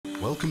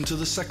Welcome to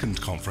the second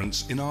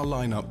conference in our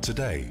lineup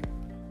today,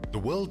 the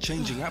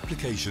world-changing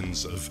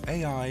applications of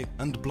AI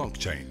and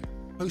blockchain,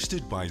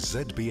 hosted by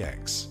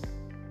ZBX.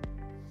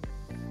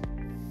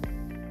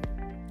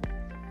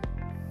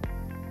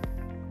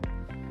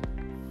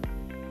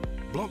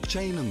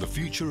 Blockchain and the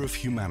future of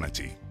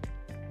humanity.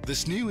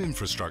 This new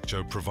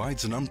infrastructure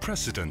provides an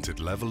unprecedented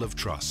level of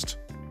trust.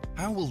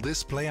 How will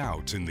this play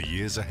out in the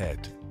years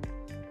ahead?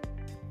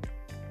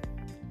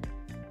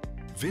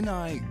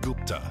 Vinay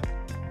Gupta,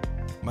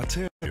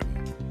 Mattereum.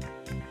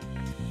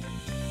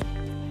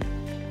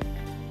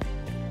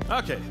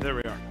 Okay, there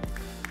we are.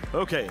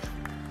 Okay.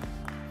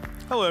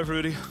 Hello,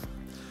 everybody.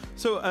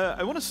 So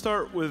I want to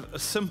start with a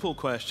simple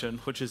question,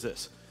 which is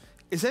this.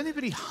 Is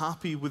anybody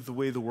happy with the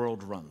way the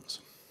world runs?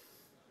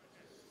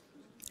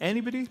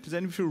 Anybody? Does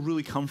anybody feel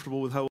really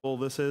comfortable with how all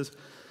this is?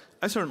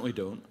 I certainly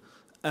don't.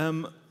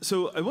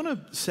 So I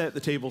want to set the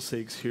table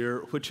stakes here,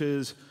 which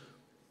is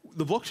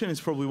the blockchain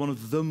is probably one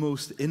of the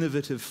most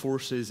innovative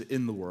forces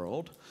in the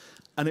world,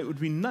 and it would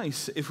be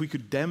nice if we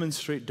could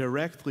demonstrate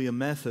directly a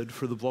method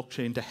for the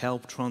blockchain to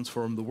help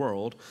transform the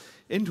world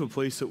into a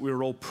place that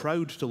we're all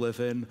proud to live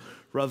in,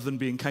 rather than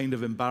being kind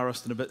of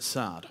embarrassed and a bit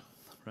sad,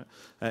 right?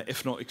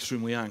 If not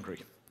extremely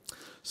angry.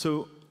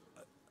 So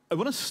I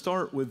want to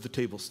start with the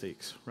table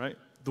stakes, right?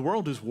 The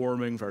world is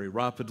warming very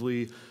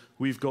rapidly.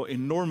 We've got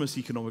enormous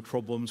economic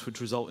problems,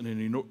 which result in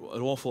an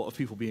awful lot of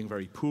people being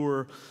very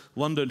poor.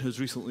 London has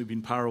recently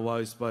been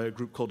paralyzed by a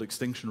group called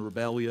Extinction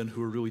Rebellion,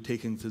 who are really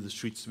taking to the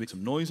streets to make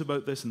some noise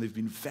about this, and they've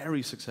been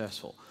very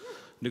successful.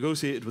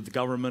 Negotiated with the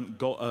government,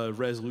 got a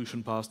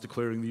resolution passed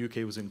declaring the UK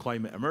was in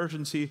climate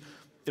emergency.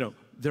 You know,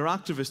 their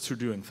activists are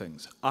doing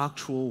things,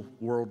 actual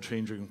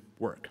world-changing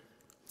work.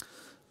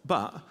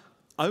 But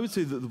I would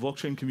say that the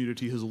blockchain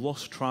community has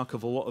lost track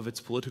of a lot of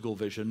its political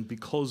vision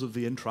because of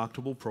the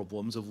intractable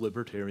problems of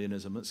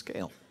libertarianism at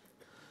scale,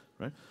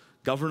 right?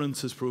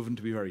 Governance has proven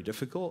to be very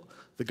difficult.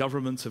 The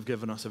governments have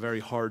given us a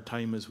very hard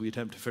time as we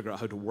attempt to figure out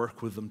how to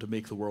work with them to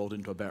make the world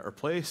into a better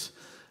place,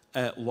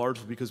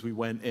 largely because we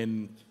went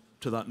in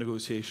to that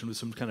negotiation with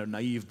some kind of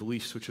naive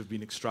beliefs which have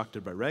been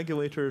extracted by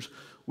regulators.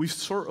 We've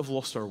sort of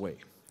lost our way.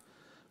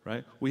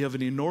 Right? We have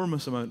an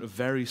enormous amount of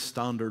very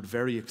standard,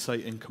 very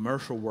exciting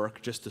commercial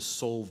work just to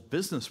solve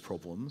business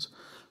problems,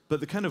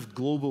 but the kind of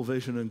global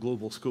vision and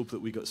global scope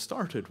that we got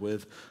started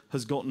with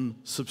has gotten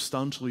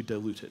substantially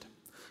diluted.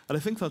 And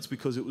I think that's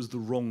because it was the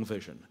wrong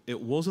vision.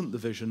 It wasn't the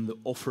vision that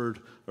offered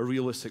a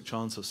realistic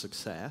chance of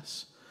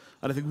success,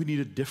 and I think we need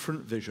a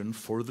different vision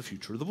for the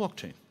future of the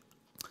blockchain.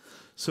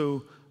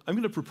 So I'm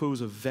going to propose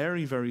a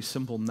very, very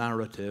simple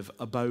narrative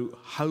about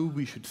how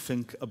we should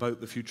think about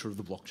the future of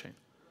the blockchain.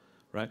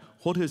 Right?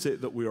 What is it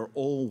that we are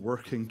all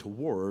working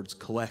towards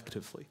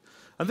collectively?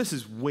 And this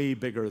is way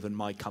bigger than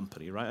my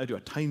company, right? I do a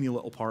tiny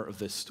little part of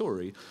this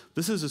story.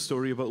 This is a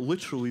story about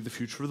literally the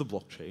future of the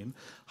blockchain,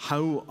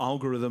 how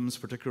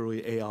algorithms,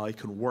 particularly AI,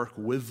 can work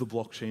with the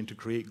blockchain to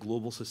create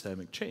global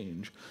systemic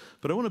change.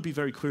 But I want to be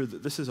very clear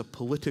that this is a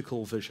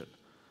political vision.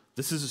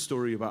 This is a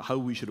story about how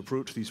we should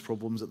approach these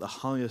problems at the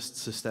highest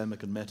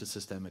systemic and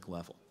meta-systemic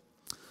level.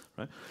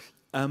 Right?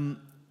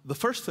 The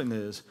first thing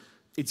is,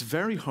 it's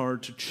very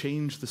hard to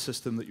change the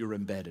system that you're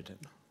embedded in,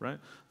 right?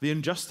 The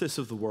injustice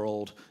of the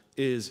world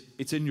is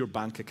it's in your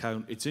bank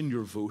account, it's in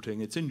your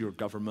voting, it's in your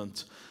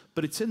government,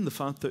 but it's in the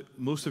fact that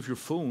most of your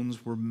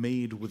phones were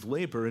made with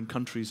labor in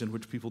countries in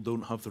which people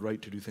don't have the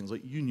right to do things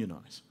like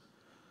unionize,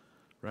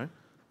 right?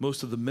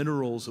 Most of the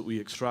minerals that we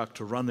extract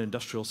to run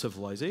industrial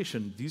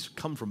civilization, these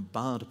come from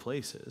bad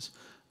places.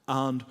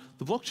 And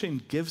the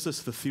blockchain gives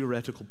us the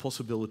theoretical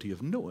possibility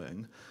of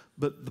knowing,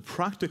 but the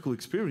practical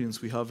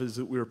experience we have is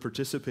that we are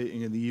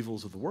participating in the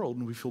evils of the world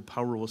and we feel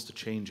powerless to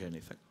change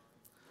anything.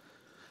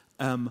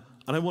 And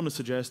I want to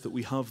suggest that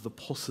we have the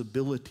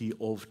possibility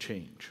of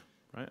change,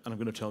 right? And I'm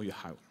going to tell you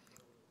how.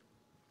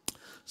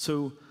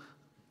 So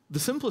the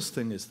simplest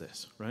thing is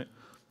this, right?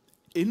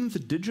 In the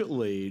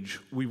digital age,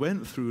 we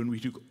went through and we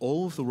took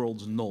all of the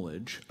world's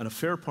knowledge and a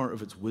fair part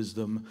of its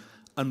wisdom,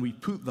 and we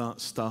put that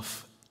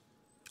stuff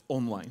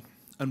online.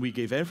 And we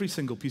gave every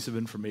single piece of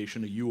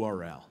information a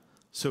URL.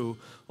 So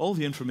all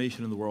the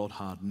information in the world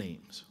had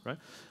names, right?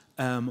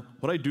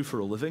 What I do for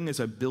a living is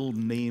I build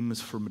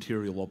names for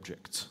material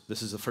objects.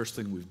 This is the first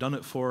thing we've done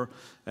it for.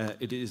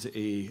 It is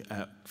a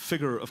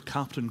figure of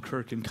Captain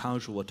Kirk in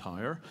casual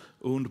attire,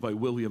 owned by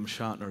William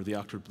Shatner, the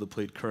actor that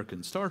played Kirk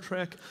in Star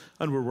Trek,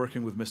 and we're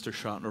working with Mr.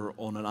 Shatner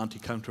on an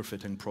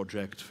anti-counterfeiting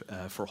project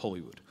for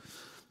Hollywood.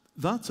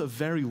 That's a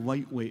very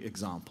lightweight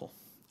example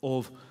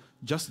of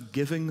just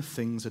giving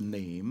things a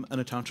name and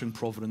attaching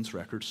provenance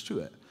records to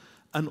it.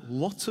 And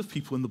lots of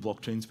people in the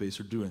blockchain space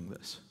are doing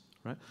this,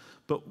 right?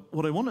 But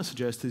what I want to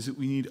suggest is that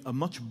we need a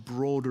much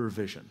broader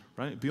vision,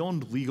 right?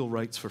 Beyond legal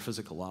rights for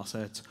physical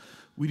assets,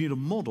 we need a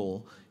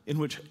model in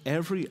which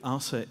every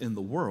asset in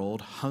the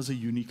world has a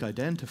unique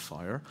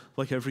identifier,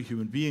 like every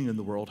human being in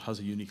the world has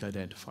a unique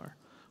identifier.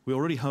 We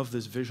already have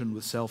this vision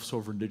with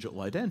self-sovereign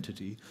digital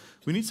identity.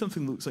 We need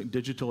something that looks like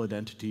digital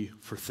identity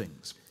for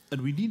things.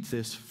 And we need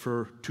this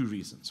for two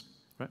reasons,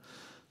 right?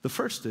 The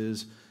first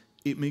is,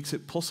 it makes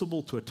it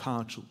possible to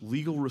attach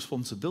legal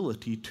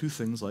responsibility to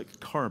things like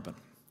carbon.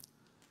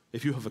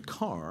 If you have a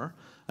car,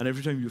 and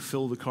every time you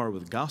fill the car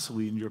with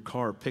gasoline, your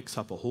car picks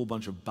up a whole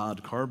bunch of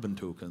bad carbon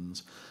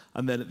tokens,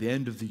 and then at the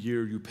end of the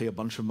year, you pay a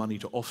bunch of money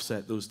to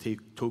offset those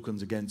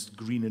tokens against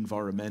green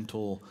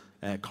environmental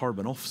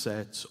carbon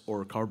offsets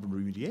or carbon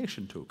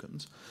remediation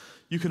tokens,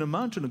 you can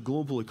imagine a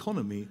global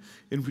economy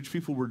in which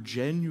people were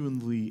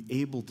genuinely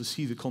able to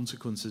see the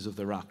consequences of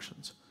their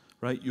actions.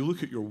 Right? You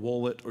look at your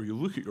wallet or you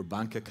look at your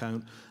bank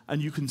account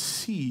and you can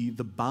see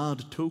the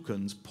bad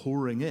tokens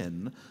pouring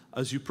in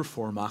as you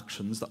perform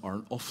actions that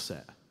aren't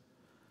offset.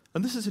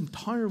 And this is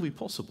entirely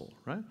possible,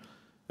 right?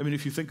 I mean,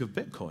 if you think of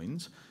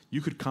Bitcoins,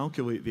 you could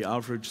calculate the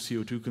average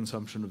CO2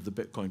 consumption of the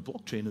Bitcoin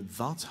blockchain, and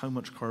that's how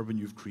much carbon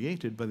you've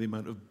created by the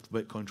amount of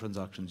Bitcoin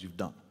transactions you've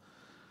done.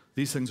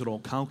 These things are all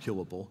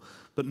calculable,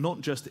 but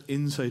not just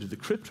inside of the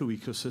crypto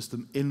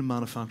ecosystem, in the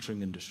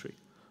manufacturing industry.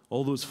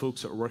 All those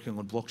folks that are working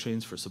on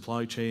blockchains for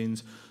supply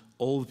chains,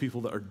 all the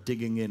people that are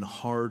digging in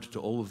hard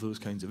to all of those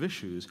kinds of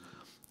issues,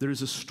 there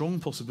is a strong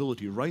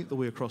possibility right the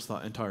way across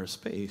that entire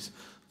space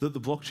that the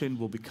blockchain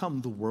will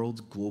become the world's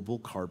global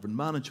carbon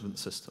management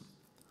system.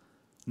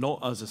 Not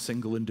as a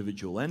single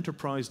individual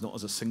enterprise, not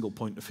as a single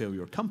point of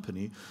failure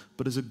company,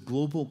 but as a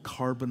global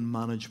carbon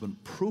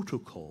management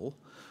protocol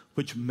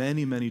which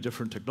many, many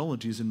different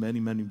technologies and many,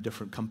 many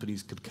different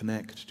companies could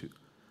connect to.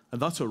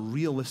 And that's a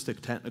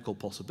realistic technical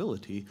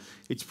possibility.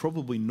 It's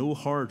probably no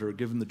harder,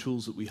 given the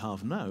tools that we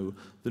have now,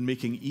 than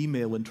making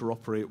email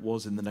interoperate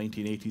was in the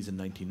 1980s and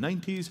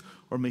 1990s,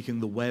 or making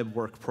the web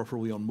work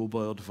properly on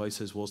mobile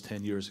devices was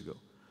 10 years ago.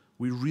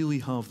 We really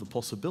have the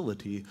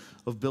possibility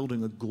of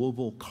building a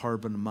global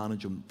carbon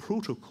management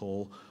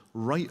protocol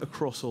right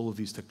across all of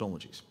these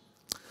technologies.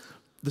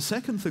 The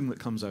second thing that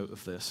comes out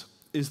of this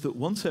is that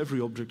once every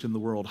object in the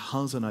world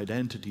has an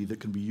identity that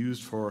can be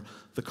used for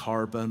the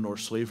carbon or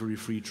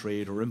slavery-free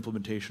trade or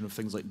implementation of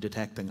things like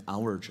detecting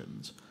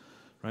allergens,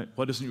 right?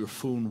 Why doesn't your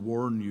phone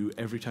warn you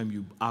every time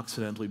you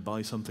accidentally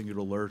buy something you're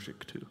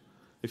allergic to?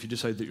 If you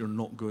decide that you're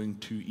not going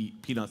to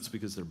eat peanuts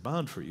because they're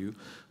bad for you,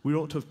 we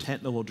ought to have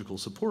technological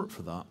support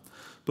for that.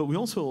 But we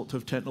also ought to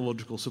have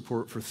technological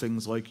support for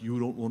things like you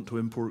don't want to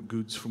import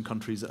goods from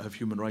countries that have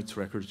human rights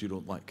records you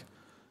don't like.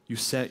 You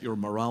set your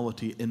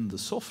morality in the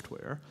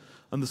software,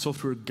 and the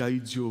software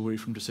guides you away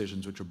from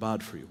decisions which are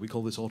bad for you. We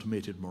call this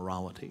automated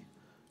morality.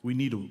 We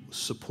need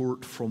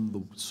support from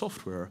the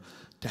software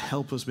to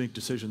help us make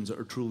decisions that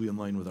are truly in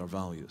line with our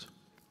values.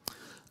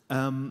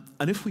 And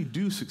if we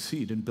do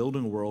succeed in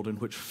building a world in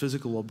which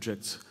physical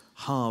objects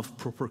have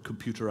proper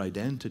computer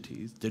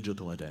identities,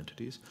 digital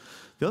identities,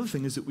 the other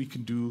thing is that we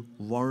can do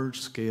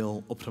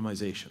large-scale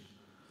optimization.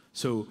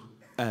 So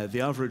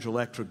the average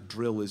electric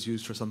drill is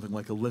used for something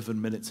like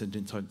 11 minutes in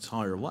its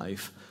entire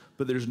life,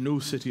 but there's no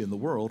city in the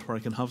world where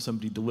I can have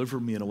somebody deliver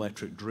me an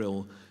electric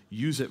drill,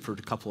 use it for a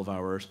couple of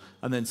hours,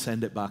 and then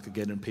send it back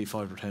again and pay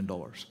 $5 or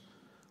 $10.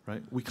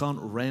 Right? We can't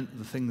rent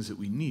the things that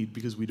we need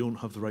because we don't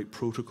have the right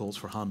protocols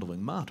for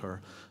handling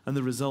matter, and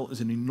the result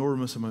is an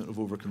enormous amount of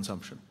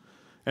overconsumption.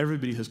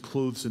 Everybody has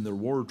clothes in their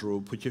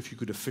wardrobe, which if you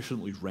could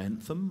efficiently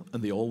rent them,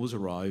 and they always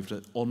arrived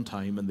on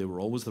time and they were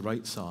always the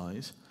right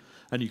size,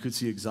 and you could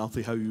see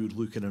exactly how you would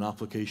look in an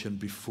application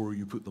before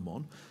you put them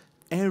on,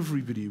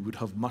 everybody would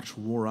have much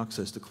more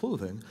access to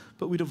clothing,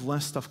 but we'd have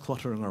less stuff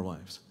cluttering our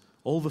lives.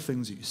 All the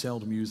things that you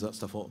seldom use, that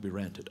stuff ought to be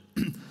rented.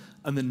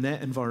 And the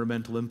net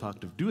environmental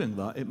impact of doing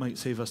that, it might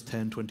save us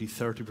 10, 20,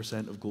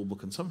 30% of global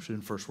consumption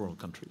in first world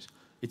countries.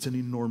 It's an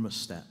enormous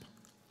step.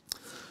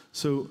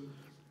 So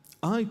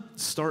I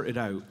started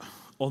out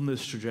on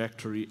this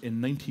trajectory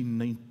in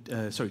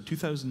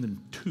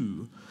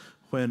 2002,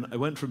 when I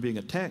went from being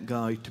a tech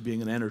guy to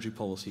being an energy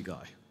policy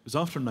guy. It was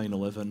after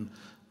 9/11,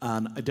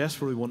 and I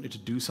desperately wanted to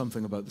do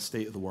something about the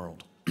state of the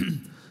world.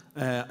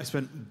 I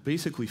spent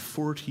basically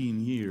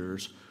 14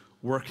 years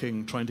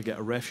working, trying to get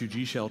a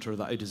refugee shelter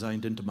that I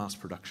designed into mass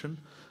production.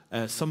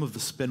 Some of the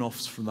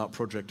spin-offs from that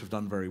project have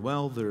done very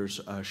well. There's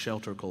a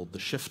shelter called the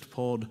Shift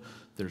Pod,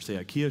 there's the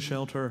IKEA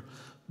shelter.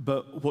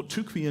 But what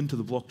took me into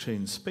the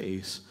blockchain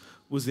space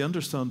was the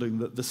understanding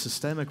that the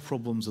systemic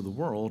problems of the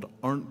world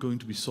aren't going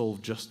to be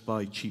solved just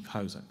by cheap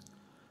housing.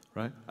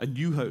 Right? I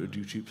knew how to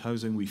do cheap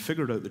housing. We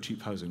figured out the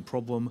cheap housing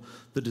problem.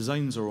 The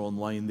designs are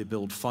online. They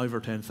build 5,000 or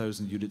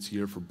 10,000 units a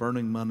year for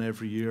Burning Man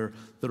every year.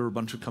 There are a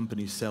bunch of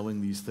companies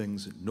selling these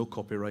things, no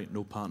copyright,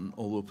 no patent,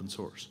 all open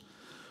source.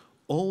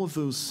 All of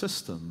those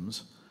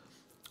systems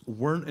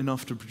weren't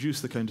enough to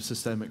produce the kind of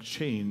systemic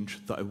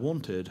change that I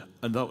wanted,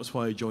 and that was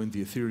why I joined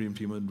the Ethereum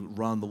team and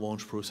ran the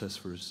launch process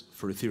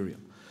for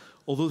Ethereum.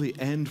 Although the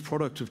end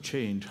product of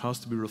change has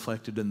to be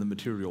reflected in the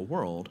material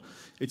world,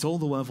 it's all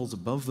the levels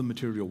above the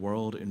material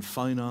world in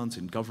finance,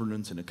 in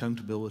governance, in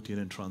accountability,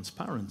 and in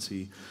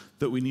transparency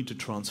that we need to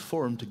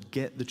transform to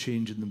get the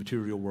change in the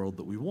material world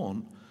that we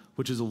want,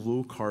 which is a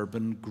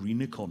low-carbon,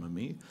 green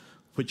economy,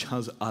 which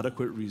has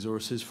adequate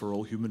resources for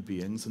all human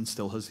beings and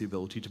still has the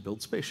ability to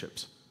build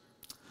spaceships.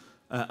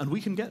 And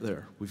we can get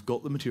there. We've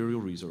got the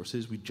material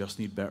resources. We just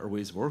need better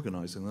ways of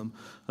organizing them.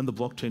 And the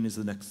blockchain is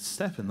the next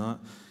step in that,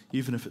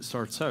 even if it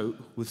starts out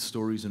with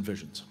stories and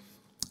visions.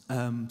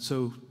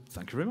 So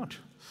thank you very much.